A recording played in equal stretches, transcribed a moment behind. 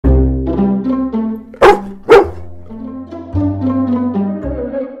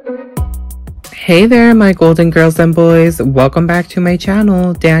Hey there, my golden girls and boys. Welcome back to my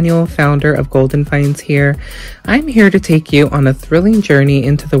channel. Daniel, founder of Golden Finds here. I'm here to take you on a thrilling journey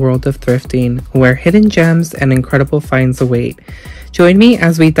into the world of thrifting, where hidden gems and incredible finds await. Join me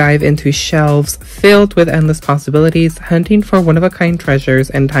as we dive into shelves filled with endless possibilities, hunting for one-of-a-kind treasures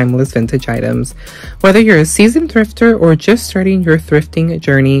and timeless vintage items. Whether you're a seasoned thrifter or just starting your thrifting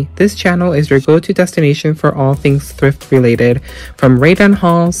journey, this channel is your go-to destination for all things thrift related. From Raymond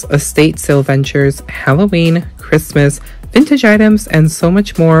hauls, estate sale ventures, Halloween, Christmas, vintage items, and so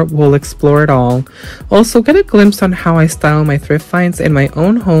much more, we'll explore it all. Also, get a glimpse on how I style my thrift finds in my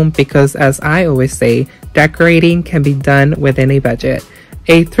own home because, as I always say, decorating can be done within a budget.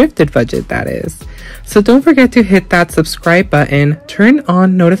 A thrifted budget, that is. So don't forget to hit that subscribe button, turn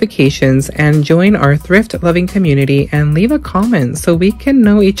on notifications, and join our thrift-loving community and leave a comment so we can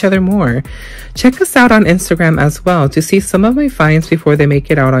know each other more. Check us out on Instagram as well to see some of my finds before they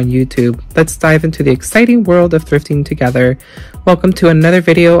make it out on YouTube. Let's dive into the exciting world of thrifting together. Welcome to another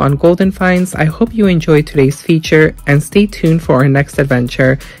video on Golden Finds. I hope you enjoyed today's feature and stay tuned for our next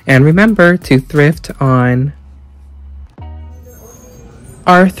adventure. And remember to thrift on.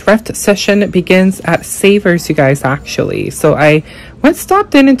 Our thrift session begins at Savers, you guys, actually. So I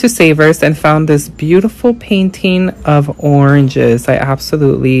stopped into Savers and found this beautiful painting of oranges. I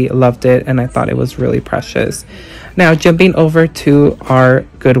absolutely loved it and I thought it was really precious. Now jumping over to our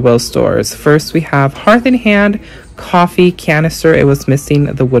Goodwill stores. First we have Hearth in Hand coffee canister. It was missing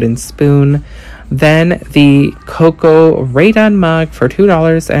the wooden spoon. Then the Cocoa Raydon mug for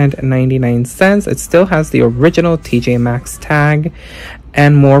 $2.99. It still has the original TJ Maxx tag.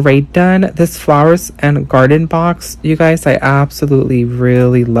 And more Raydon. This flowers and garden box, you guys, I absolutely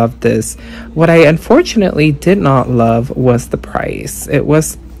really loved this. What I unfortunately did not love was the price. It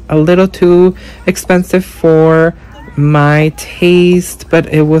was a little too expensive for my taste,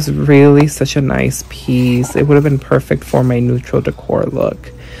 but it was really such a nice piece. It would have been perfect for my neutral decor look.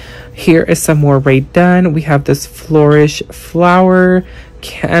 Here is some more Raydon. We have this flourish flower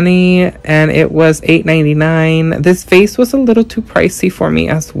canny and it was $8.99. This vase was a little too pricey for me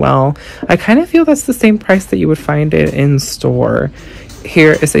as well. I kind of feel that's the same price that you would find it in store.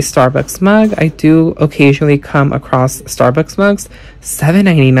 Here is a Starbucks mug. I do occasionally come across Starbucks mugs.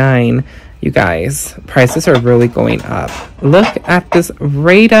 $7.99. You guys, prices are really going up. Look at this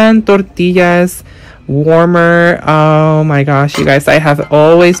Raydon tortillas warmer. Oh my gosh, you guys, I have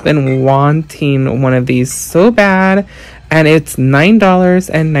always been wanting one of these so bad. And it's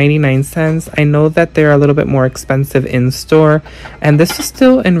 $9.99. I know that they're a little bit more expensive in store. And this is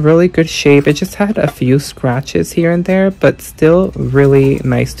still in really good shape. It just had a few scratches here and there, but still really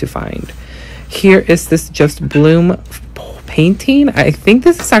nice to find. Here is this Just Bloom painting. I think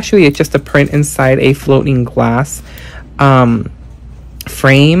this is actually just a print inside a floating glass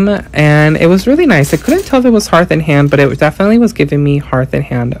frame, and it was really nice. I couldn't tell if it was Hearth in Hand, but it definitely was giving me Hearth in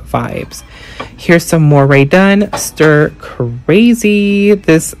Hand vibes. Here's some more Raydon Stir Crazy.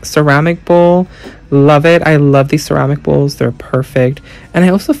 This ceramic bowl, love it. I love these ceramic bowls, they're perfect. And I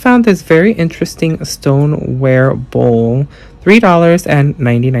also found this very interesting stoneware bowl,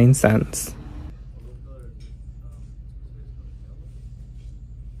 $3.99.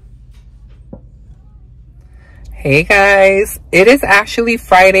 Hey guys, it is actually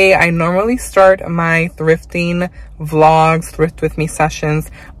Friday. I normally start my thrifting vlogs, thrift with me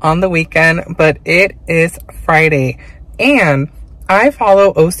sessions on the weekend, but it is Friday. And I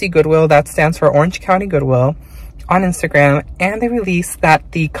follow OC Goodwill, that stands for Orange County Goodwill, on Instagram, and they released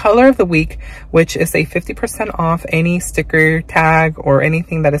that the color of the week, which is a 50% off any sticker tag or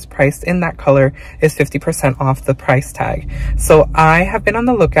anything that is priced in that color, is 50% off the price tag. So I have been on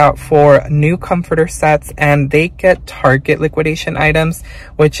the lookout for new comforter sets, and they get Target liquidation items,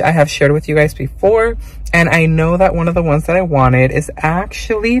 which I have shared with you guys before. And I know that one of the ones that I wanted is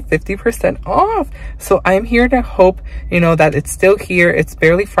actually 50% off. So I'm here to hope, you know, that it's still here. It's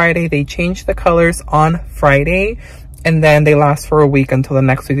barely Friday. They changed the colors on Friday, and then they last for a week until the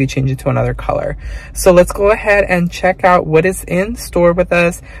next week they change it to another color. So let's go ahead and check out what is in store with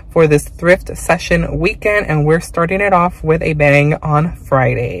us for this thrift session weekend. And we're starting it off with a bang on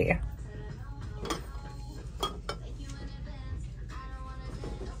Friday.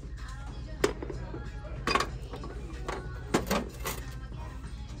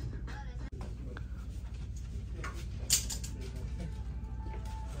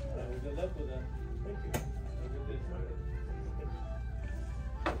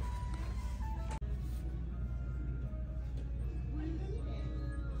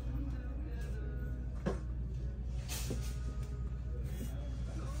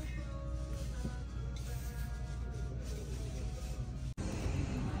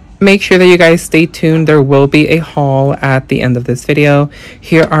 Make sure that you guys stay tuned. There will be a haul at the end of this video.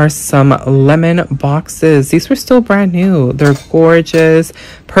 Here are some lemon boxes. These were still brand new. They're gorgeous,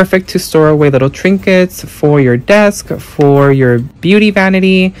 perfect to store away little trinkets for your desk, for your beauty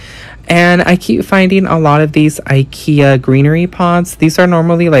vanity. And I keep finding a lot of these IKEA greenery pots. These are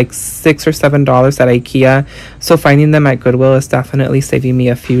normally like $6 or $7 at IKEA. So finding them at Goodwill is definitely saving me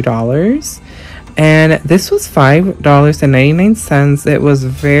a few dollars. And this was $5.99. It was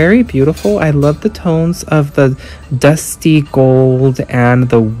very beautiful. I love the tones of the dusty gold and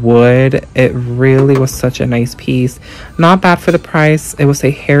the wood. It really was such a nice piece. Not bad for the price. It was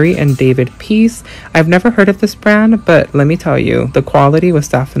a Harry and David piece. I've never heard of this brand, but let me tell you, the quality was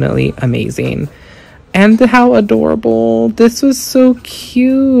definitely amazing. And how adorable. This was so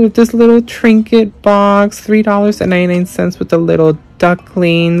cute. This little trinket box, $3.99 with the little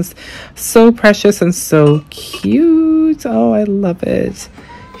ducklings. So precious and so cute. Oh, I love it.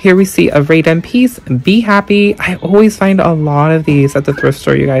 Here we see a Raymond piece. Be happy. I always find a lot of these at the thrift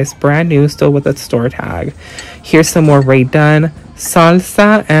store, you guys. Brand new, still with a store tag. Here's some more Raymond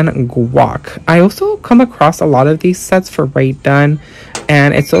salsa and guac. I also come across a lot of these sets for Raymond,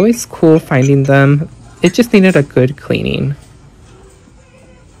 and it's always cool finding them. It just needed a good cleaning.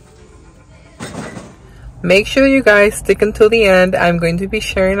 Make sure you guys stick until the end. I'm going to be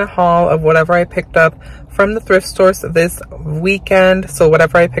sharing a haul of whatever I picked up from the thrift stores this weekend. So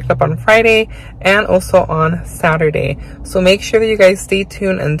whatever I picked up on Friday and also on Saturday. So make sure that you guys stay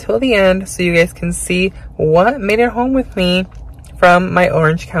tuned until the end so you guys can see what made it home with me from my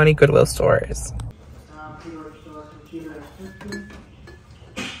Orange County Goodwill stores.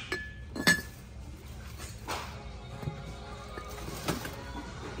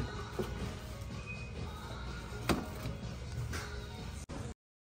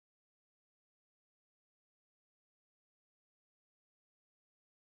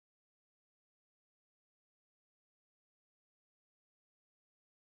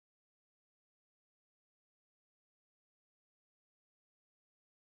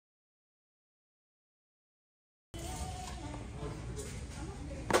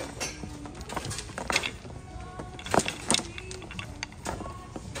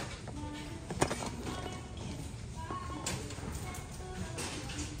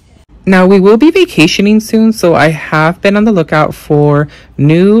 Now, we will be vacationing soon, so I have been on the lookout for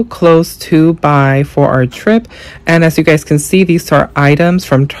new clothes to buy for our trip. And as you guys can see, these are items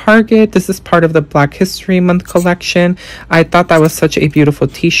from Target. This is part of the Black History Month collection. I thought that was such a beautiful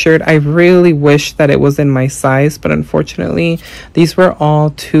t-shirt. I really wish that it was in my size, but unfortunately, these were all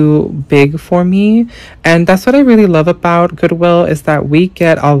too big for me. And that's what I really love about Goodwill, is that we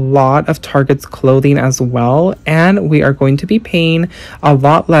get a lot of Target's clothing as well, and we are going to be paying a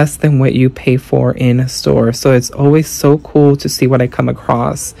lot less than what you pay for in store. So it's always so cool to see what I come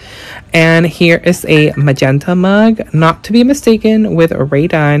across. And here is a magenta mug, not to be mistaken with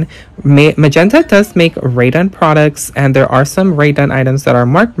Raymond. Magenta does make Raymond products, and there are some Raymond items that are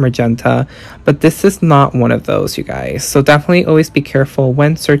marked magenta, but this is not one of those, you guys. So definitely always be careful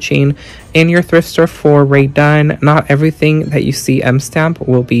when searching in your thrift store for Raymond. Not everything that you see M stamp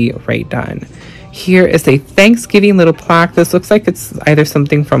will be Raymond. Here is a Thanksgiving little plaque. This looks like it's either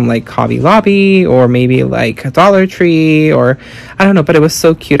something from like Hobby Lobby or maybe like a Dollar Tree, or I don't know, but it was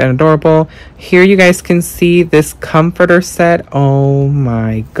so cute and adorable. Here you guys can see this comforter set. Oh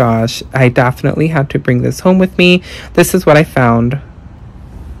my gosh, I definitely had to bring this home with me. This is what I found.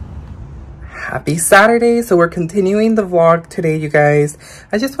 Happy Saturday. So we're continuing the vlog today, you guys.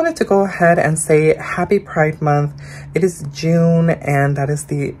 I just wanted to go ahead and say happy Pride Month. It is June, and that is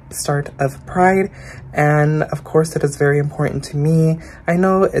the start of Pride, and of course it is very important to me. I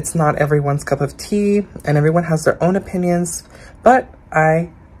know it's not everyone's cup of tea and everyone has their own opinions, but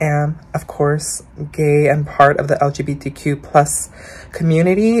I am, of course, gay and part of the LGBTQ plus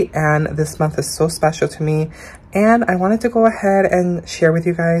community, and this month is so special to me. And I wanted to go ahead and share with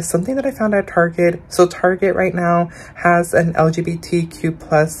you guys something that I found at Target. So Target right now has an LGBTQ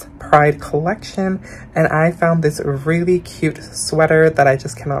plus Pride collection, and I found this really cute sweater that I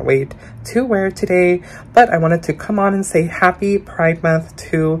just cannot wait to wear today. But I wanted to come on and say happy Pride Month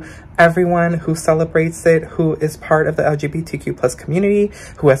to everyone who celebrates it, who is part of the LGBTQ plus community,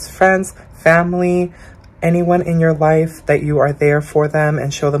 who has friends, family, anyone in your life that you are there for them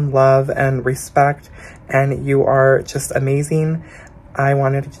and show them love and respect, and you are just amazing. I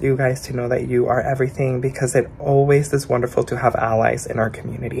wanted you guys to know that you are everything, because it always is wonderful to have allies in our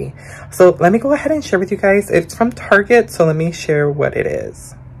community. So let me go ahead and share with you guys. It's from Target, so let me share what it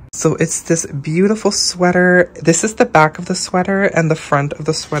is. So it's this beautiful sweater. This is the back of the sweater, and the front of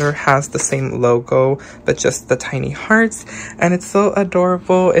the sweater has the same logo, but just the tiny hearts. And it's so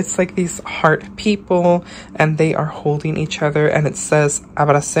adorable. It's like these heart people, and they are holding each other. And it says,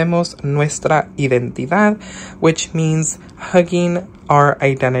 Abracemos nuestra identidad, which means hugging our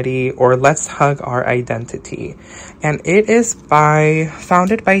identity, or let's hug our identity. And it is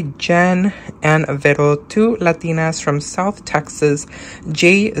founded by Jen and Vero, two Latinas from South Texas.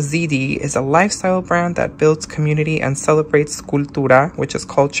 JZD is a lifestyle brand that builds community and celebrates cultura, which is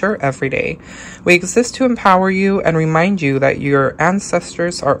culture, every day. We exist to empower you and remind you that your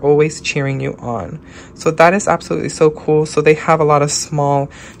ancestors are always cheering you on. So that is absolutely so cool. So they have a lot of small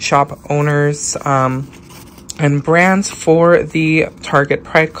shop owners, and brands for the Target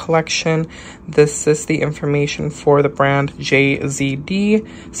Pride collection. This is the information for the brand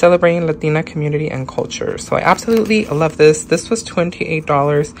JZD, celebrating Latina community and culture. So I absolutely love this. This was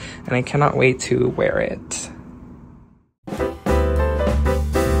 $28, and I cannot wait to wear it.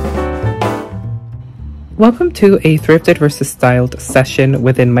 Welcome to a thrifted versus styled session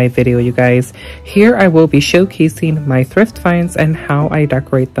within my video, you guys. Here I will be showcasing my thrift finds and how I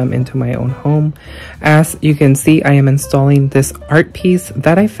decorate them into my own home. As you can see, I am installing this art piece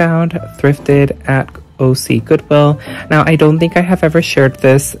that I found thrifted at OC Goodwill. Now, I don't think I have ever shared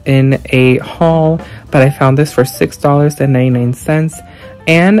this in a haul, but I found this for $6.99.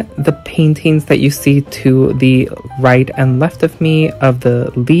 And the paintings that you see to the right and left of me of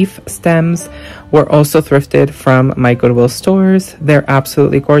the leaf stems were also thrifted from my Goodwill stores. They're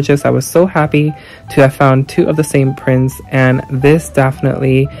absolutely gorgeous. I was so happy to have found two of the same prints, and this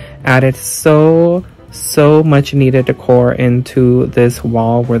definitely added so much needed decor into this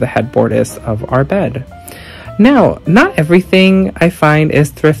wall where the headboard is of our bed. Now, not everything I find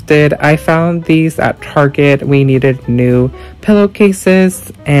is thrifted. I found these at Target. We needed new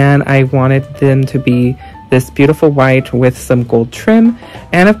pillowcases, and I wanted them to be this beautiful white with some gold trim.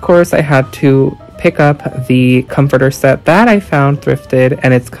 And of course, I had to pick up the comforter set that I found thrifted,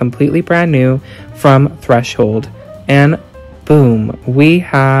 and it's completely brand new from Threshold. And boom, we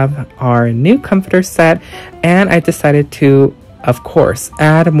have our new comforter set, and I decided to, of course,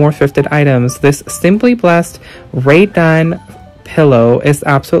 add more thrifted items. This Simply Blessed Ray Dunn pillow is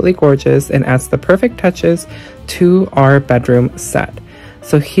absolutely gorgeous and adds the perfect touches to our bedroom set.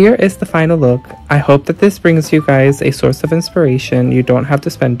 So here is the final look. I hope that this brings you guys a source of inspiration. You don't have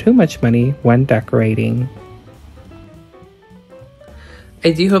to spend too much money when decorating. I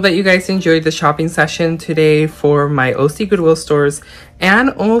do hope that you guys enjoyed the shopping session today for my OC Goodwill stores,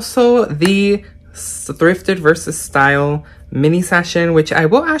 and also the thrifted versus style mini session, which I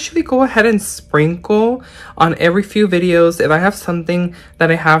will actually go ahead and sprinkle on every few videos if I have something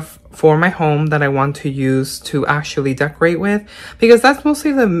that I have for my home that I want to use to actually decorate with, because that's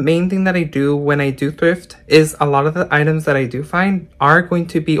mostly the main thing that I do when I do thrift. Is a lot of the items that I do find are going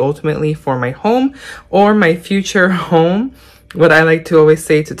to be ultimately for my home or my future home. What I like to always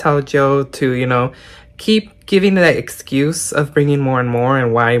say to tell Joe to, you know, keep giving that excuse of bringing more and more,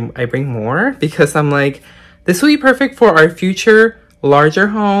 and why I bring more, because I'm like, this will be perfect for our future larger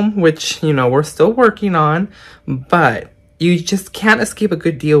home, which, you know, we're still working on, but you just can't escape a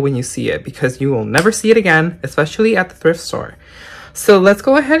good deal when you see it, because you will never see it again, especially at the thrift store. So let's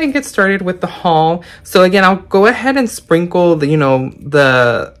go ahead and get started with the haul. So again, I'll go ahead and sprinkle the, you know,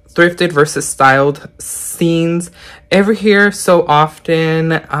 the thrifted versus styled scenes every here so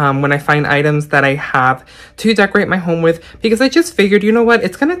often when I find items that I have to decorate my home with, because I just figured, you know what,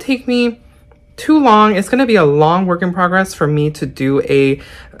 it's gonna take me too long. It's gonna be a long work in progress for me to do a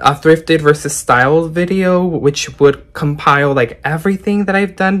thrifted versus styled video, which would compile like everything that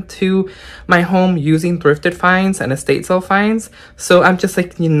I've done to my home using thrifted finds and estate sale finds. So I'm just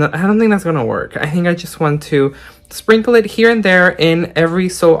like, you know, I don't think that's gonna work. I think I just want to sprinkle it here and there in every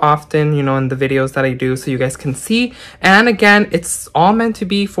so often, you know, in the videos that I do, so you guys can see. And again, it's all meant to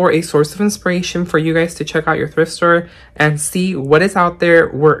be for a source of inspiration for you guys to check out your thrift store and see what is out there,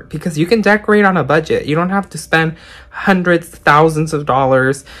 because you can decorate on a budget. You don't have to spend hundreds, thousands of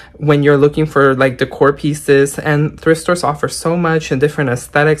dollars when you're looking for like decor pieces, and thrift stores offer so much and different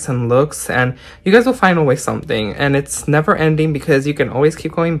aesthetics and looks, and you guys will find always something, and it's never ending because you can always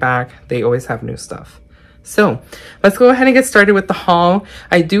keep going back. They always have new stuff. So let's go ahead and get started with the haul.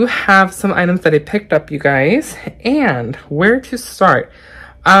 I do have some items that I picked up, you guys, and where to start.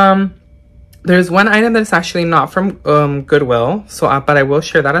 There's one item that is actually not from Goodwill, so but I will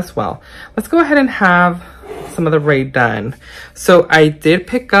share that as well. Let's go ahead and have some of the raid done. So I did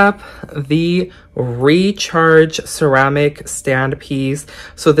pick up the recharge ceramic stand piece.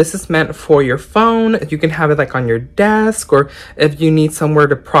 So this is meant for your phone. You can have it like on your desk, or if you need somewhere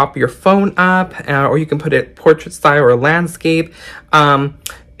to prop your phone up, or you can put it portrait style or landscape.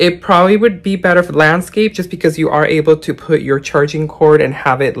 It probably would be better for landscape just because you are able to put your charging cord and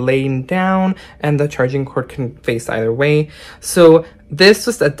have it laying down, and the charging cord can face either way. So this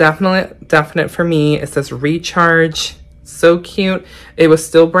was a definite for me. It says recharge. So cute. It was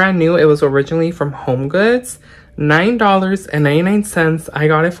still brand new. It was originally from Home Goods. $9.99. I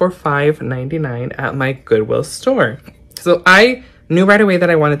got it for $5.99 at my Goodwill store. So I knew right away that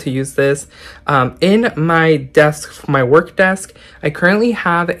I wanted to use this. In my desk, my work desk, I currently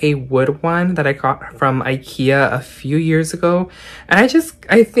have a wood one that I got from IKEA a few years ago. And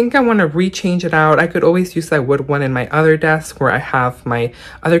I think I want to rechange it out. I could always use that wood one in my other desk where I have my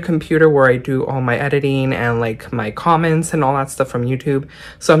other computer where I do all my editing and like my comments and all that stuff from YouTube.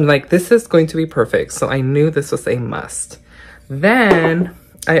 So I'm like, this is going to be perfect. So I knew this was a must. Then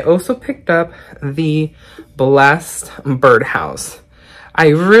I also picked up the Blessed birdhouse. I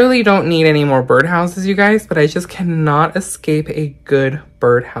really don't need any more birdhouses, you guys, but I just cannot escape a good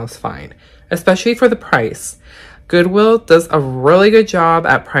birdhouse find, especially for the price. Goodwill does a really good job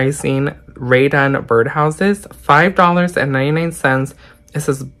at pricing raid-done birdhouses. $5.99. It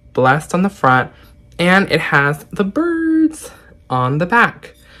says Blessed on the front, and it has the birds on the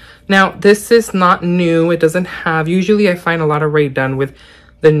back. Now, this is not new. It doesn't have, usually I find a lot of raid-done with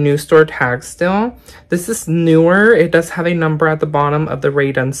the new store tag still. This is newer. It does have a number at the bottom of the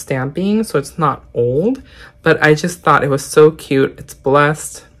raid-done stamping, so it's not old, but I just thought it was so cute. It's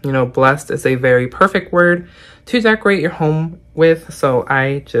blessed. You know, blessed is a very perfect word to decorate your home with, so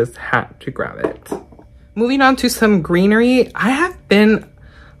I just had to grab it. Moving on to some greenery. I have been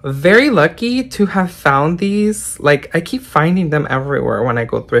very lucky to have found these. Like, I keep finding them everywhere when I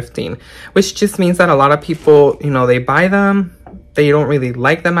go thrifting, which just means that a lot of people, you know, they buy them, they don't really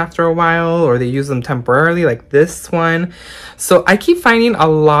like them after a while, or they use them temporarily, like this one. So I keep finding a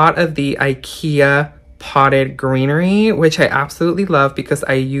lot of the IKEA potted greenery, which I absolutely love because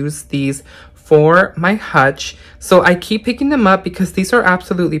I use these for my hutch. So I keep picking them up because these are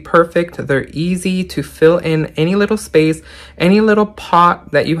absolutely perfect. They're easy to fill in any little space, any little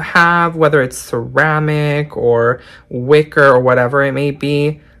pot that you have, whether it's ceramic or wicker or whatever it may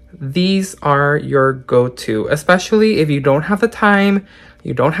be. These are your go-to, especially if you don't have the time,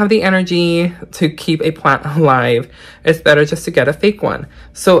 you don't have the energy to keep a plant alive. It's better just to get a fake one.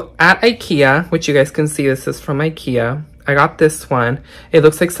 So at IKEA, which you guys can see, this is from IKEA, I got this one. It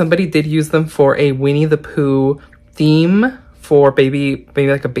looks like somebody did use them for a Winnie the Pooh theme for maybe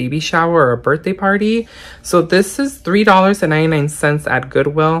like a baby shower or a birthday party. So this is $3.99 at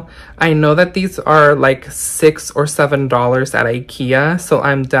Goodwill. I know that these are like $6 or $7 at IKEA, so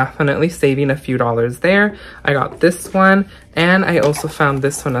I'm definitely saving a few dollars there. I got this one, and I also found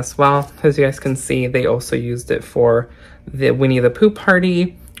this one as well. As you guys can see, they also used it for the Winnie the Pooh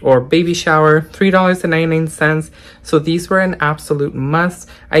party or baby shower. $3.99. So these were an absolute must.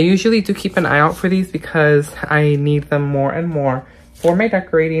 I usually do keep an eye out for these because I need them more and more for my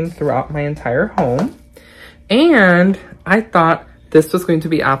decorating throughout my entire home. And I thought this was going to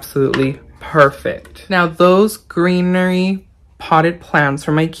be absolutely perfect. Now, those greenery potted plants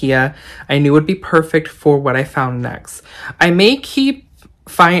from IKEA, I knew would be perfect for what I found next. I might keep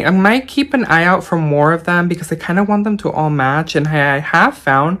an eye out for more of them because I kind of want them to all match, and I have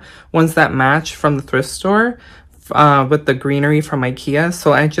found ones that match from the thrift store with the greenery from IKEA,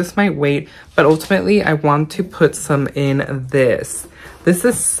 so I just might wait. But ultimately, I want to put some in this. This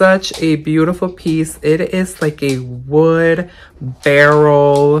is such a beautiful piece. It is like a wood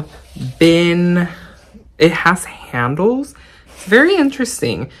barrel bin. It has handles. Very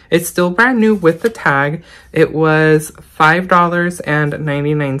interesting. It's still brand new with the tag. It was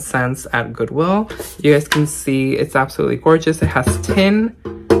 $5.99 at Goodwill. You guys can see it's absolutely gorgeous. It has tin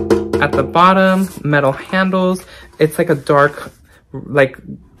at the bottom, metal handles. It's like a dark, like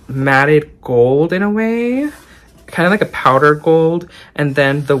matted gold in a way, kind of like a powder gold, and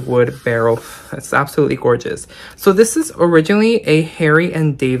then the wood barrel. It's absolutely gorgeous. So this is originally a Harry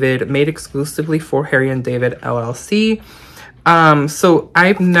and David, made exclusively for Harry and David LLC. So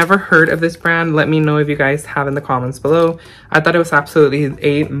I've never heard of this brand. Let me know if you guys have in the comments below. I thought it was absolutely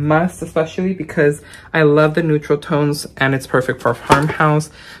a must, especially because I love the neutral tones and it's perfect for a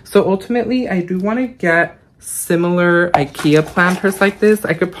farmhouse. So ultimately, I do want to get similar IKEA planters like this.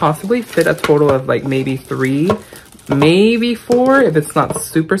 I could possibly fit a total of like maybe 3, maybe 4 if it's not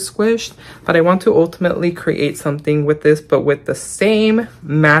super squished. But I want to ultimately create something with this, but with the same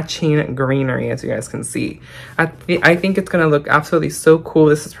matching greenery, as you guys can see. I think it's gonna look absolutely so cool.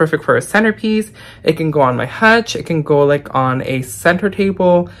 This is perfect for a centerpiece. It can go on my hutch. It can go like on a center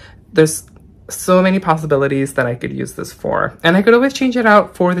table. There's so many possibilities that I could use this for. And I could always change it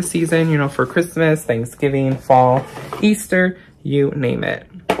out for the season, you know, for Christmas, Thanksgiving, fall, Easter, you name it.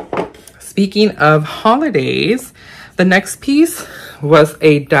 Speaking of holidays, the next piece was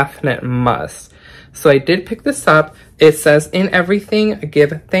a definite must. So I did pick this up. It says, in everything,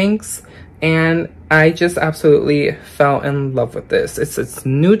 give thanks. And I just absolutely fell in love with this. It's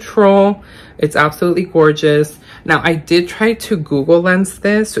neutral. It's absolutely gorgeous. Now, I did try to Google Lens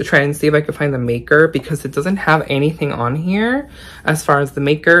this to try and see if I could find the maker, because it doesn't have anything on here as far as the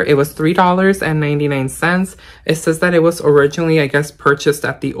maker. It was $3.99. It says that it was originally, I guess, purchased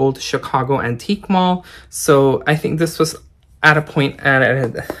at the old Chicago Antique Mall. So I think this was at a point at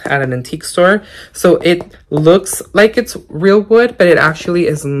an antique store. So it looks like it's real wood, but it actually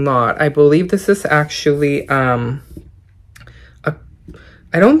is not. I believe this is actually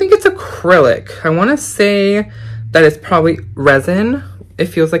I don't think it's acrylic. I want to say that it's probably resin. It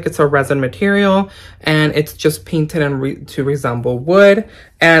feels like it's a resin material, and it's just painted and to resemble wood.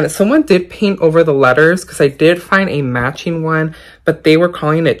 And someone did paint over the letters, because I did find a matching one, but they were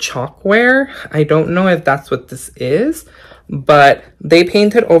calling it chalkware. I don't know if that's what this is, but they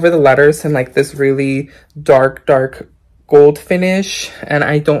painted over the letters in like this really dark gold finish, and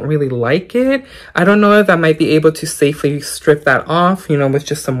I don't really like it. I don't know if I might be able to safely strip that off, you know, with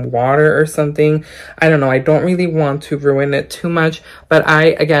just some water or something. I don't know. I don't really want to ruin it too much, but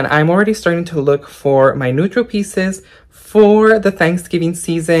I'm already starting to look for my neutral pieces for the Thanksgiving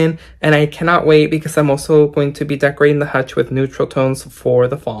season, and I cannot wait, because I'm also going to be decorating the hutch with neutral tones for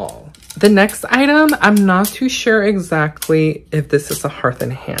the fall. The next item, I'm not too sure exactly if this is a Hearth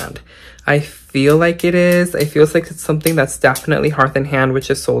and Hand. I feel like it is. It feels like it's something that's definitely Hearth and Hand, which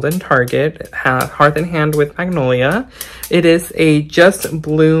is sold in Target. Hearth and Hand with Magnolia. It is a Just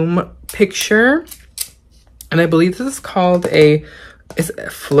Bloom picture, and I believe this is called a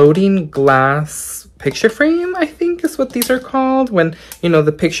floating glass picture frame, I think is what these are called, when, you know,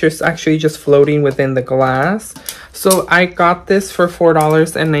 the picture's actually just floating within the glass. So I got this for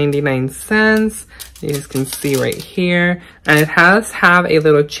 $4.99. You guys can see right here, and it have a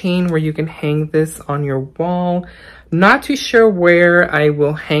little chain where you can hang this on your wall. Not too sure where I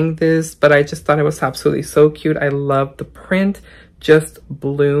will hang this, but I just thought it was absolutely so cute. I love the print. Just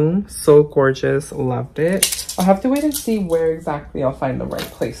Bloom, so gorgeous, loved it. I'll have to wait and see where exactly I'll find the right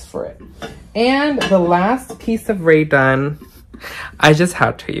place for it. And the last piece of Rae done, I just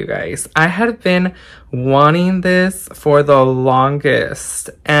had to, you guys. I had been wanting this for the longest,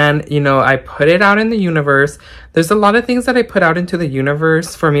 and you know, I put it out in the universe. There's a lot of things that I put out into the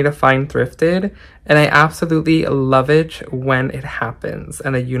universe for me to find thrifted, and I absolutely love it when it happens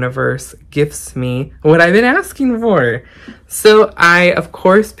and the universe gifts me what I've been asking for. So I, of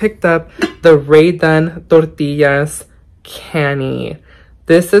course, picked up the Rae Dunn Tortillas Canny.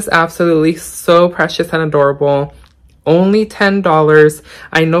 This is absolutely so precious and adorable. Only $10.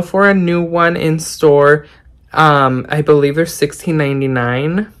 I know for a new one in store, I believe they're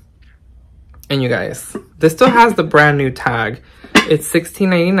 $16.99. And you guys, this still has the brand new tag. It's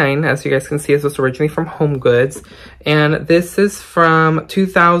 $16.99. As you guys can see, this was originally from Home Goods, and this is from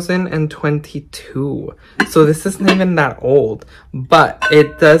 2022. So this isn't even that old, but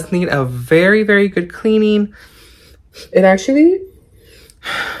it does need a very, very good cleaning. It actually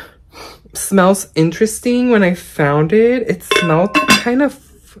smells interesting. When I found it, it smelled kind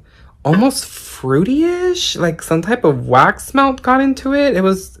of almost fruity-ish, like some type of wax melt got into it. It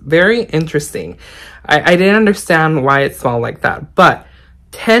was very interesting. I didn't understand why it smelled like that, but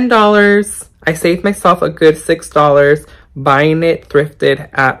 $10. I saved myself a good $6 buying it thrifted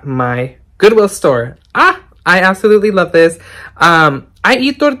at my Goodwill store. I absolutely love this. I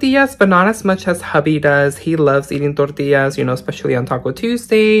eat tortillas, but not as much as hubby does. He loves eating tortillas, you know, especially on Taco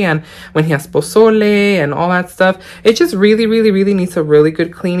Tuesday and when he has pozole and all that stuff. It just really, really, really needs a really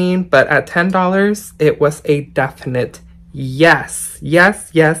good cleaning. But at $10, it was a definite yes. Yes,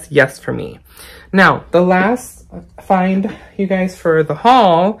 yes, yes for me. Now, the last find, you guys, for the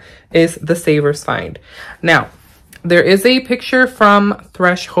haul is the Savers find. Now, there is a picture from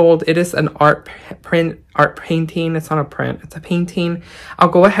Threshold. It is an art painting. It's not a print, it's a painting. I'll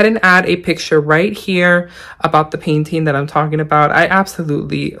go ahead and add a picture right here about the painting that I'm talking about. I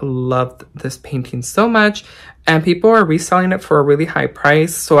absolutely loved this painting so much, and people are reselling it for a really high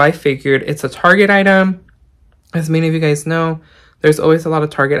price. So I figured it's a Target item. As many of you guys know, There's always a lot of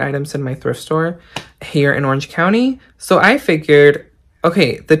Target items in my thrift store here in Orange County. So I figured,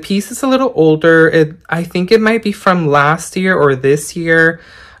 okay, the piece is a little older. I think it might be from last year or this year.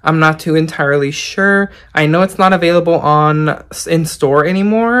 I'm not too entirely sure. I know it's not available in store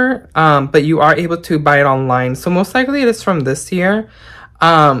anymore, but you are able to buy it online. So most likely it is from this year.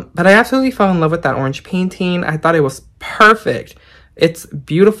 But I absolutely fell in love with that orange painting. I thought it was perfect. It's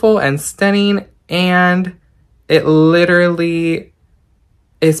beautiful and stunning, and it literally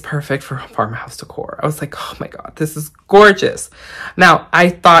is perfect for farmhouse decor. I was like, oh my God, this is gorgeous. Now, I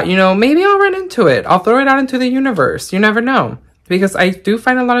thought, you know, maybe I'll run into it. I'll throw it out into the universe. You never know. Because I do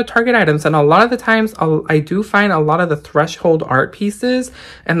find a lot of Target items, and a lot of the times I do find a lot of the Threshold art pieces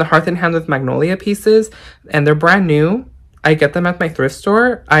and the Hearth and Hand with Magnolia pieces, and they're brand new. I get them at my thrift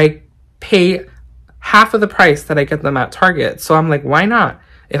store. I pay half of the price that I get them at Target. So I'm like, why not?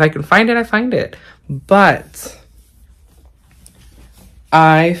 If I can find it, I find it. But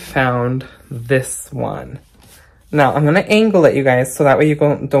I found this one. Now I'm going to angle it, you guys, so that way you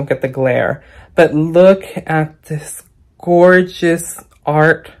don't get the glare. But look at this gorgeous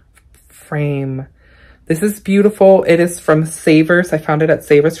art frame. This is beautiful. It is from Savers. I found it at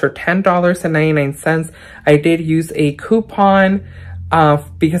Savers for $10.99. I did use a coupon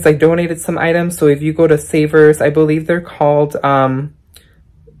because I donated some items. So if you go to Savers, I believe they're called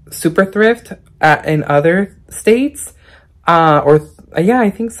Super Thrift in other states. Yeah, I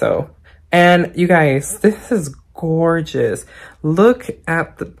think so. And you guys, this is gorgeous. Look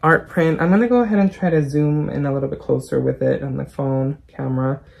at the art print. I'm going to go ahead and try to zoom in a little bit closer with it on the phone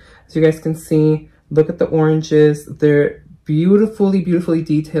camera. As you guys can see, look at the oranges. They're beautifully, beautifully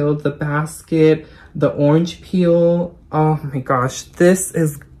detailed. The basket, the orange peel. Oh my gosh, this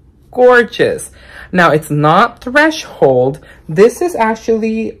is gorgeous. Now, it's not Threshold. This is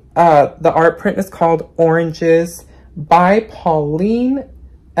actually, the art print is called Oranges by Pauline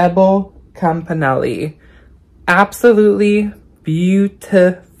Ebel Campanelli. Absolutely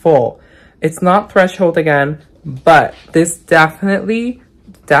beautiful. It's not Threshold again, but this definitely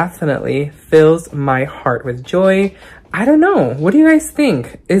fills my heart with joy. I don't know. What do you guys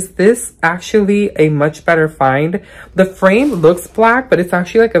think? Is this actually a much better find? The frame looks black, but it's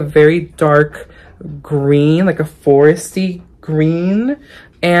actually like a very dark green, like a foresty green.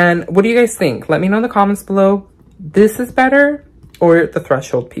 And what do you guys think? Let me know in the comments below. This is better or the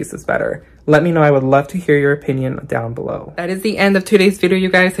Threshold piece is better? Let me know. I would love to hear your opinion down below. That is the end of today's video, you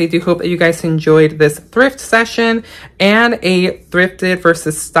guys. I do hope that you guys enjoyed this thrift session and a thrifted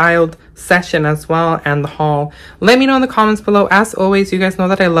versus styled session as well, and the haul. Let me know in the comments below. As always, you guys know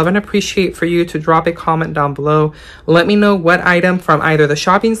that I love and appreciate for you to drop a comment down below. Let me know what item from either the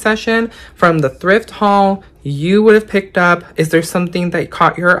shopping session, from the thrift haul, you would have picked up. Is there something that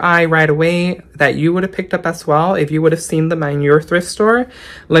caught your eye right away that you would have picked up as well if you would have seen them in your thrift store?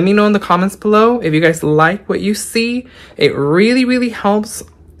 Let me know in the comments below. If you guys like what you see, it really helps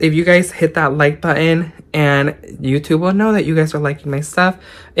if you guys hit that like button, and YouTube will know that you guys are liking my stuff.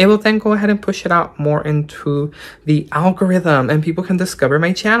 It will then go ahead and push it out more into the algorithm, and people can discover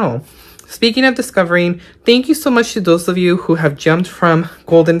my channel. Speaking of discovering, thank you so much to those of you who have jumped from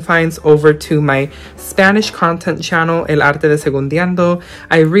Golden Finds over to my Spanish content channel, El Arte de Segundeando.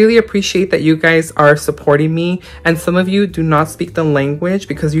 I really appreciate that you guys are supporting me, and some of you do not speak the language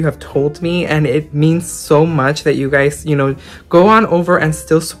because you have told me, and it means so much that you guys, you know, go on over and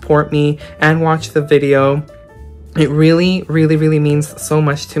still support me and watch the video. It really means so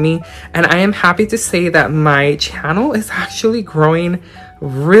much to me, and I am happy to say that my channel is actually growing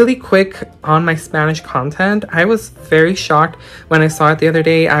really quick on my Spanish content. I was very shocked when I saw it the other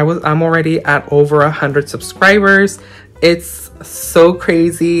day. I'm already at over 100 subscribers. It's so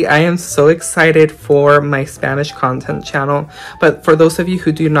crazy. I am so excited for my Spanish content channel. But for those of you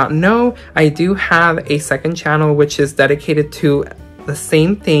who do not know, I do have a second channel which is dedicated to the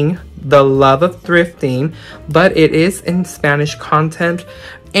same thing, the love of thrifting, but it is in Spanish content.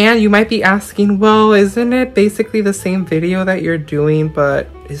 And you might be asking, well, isn't it basically the same video that you're doing, but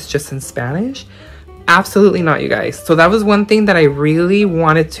it's just in Spanish? Absolutely not, you guys. So that was one thing that I really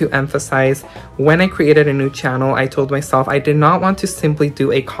wanted to emphasize when I created a new channel. I told myself I did not want to simply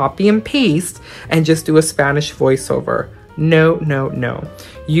do a copy and paste and just do a Spanish voiceover. No.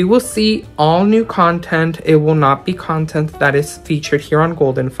 You will see all new content. It will not be content that is featured here on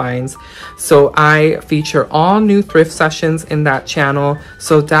Golden Finds. So I feature all new thrift sessions in that channel.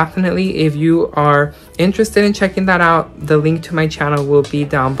 So definitely, if you are interested in checking that out, the link to my channel will be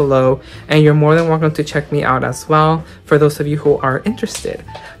down below, and you're more than welcome to check me out as well for those of you who are interested.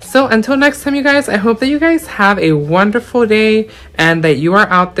 So until next time, you guys, I hope that you guys have a wonderful day and that you are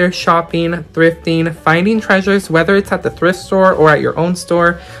out there shopping, thrifting, finding treasures, whether it's at the thrift store or at your own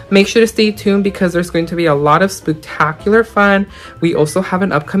store. Make sure to stay tuned because there's going to be a lot of spectacular fun. We also have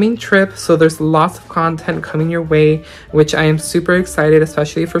an upcoming trip, so there's lots of content coming your way, which I am super excited,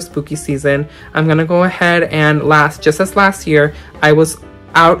 especially for spooky season. I'm gonna go ahead and just as last year, I was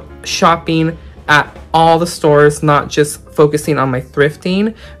out shopping at all the stores, not just focusing on my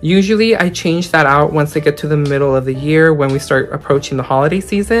thrifting. Usually I change that out once I get to the middle of the year when we start approaching the holiday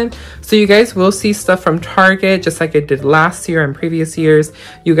season. So you guys will see stuff from Target, just like I did last year and previous years.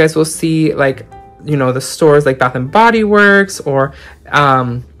 You guys will see, like, you know, the stores like Bath and Body Works or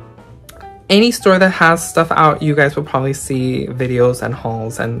any store that has stuff out. You guys will probably see videos and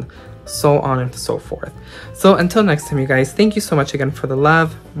hauls and so on and so forth. So until next time, you guys, thank you so much again for the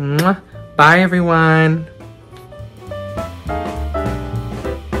love. Mwah. Bye everyone.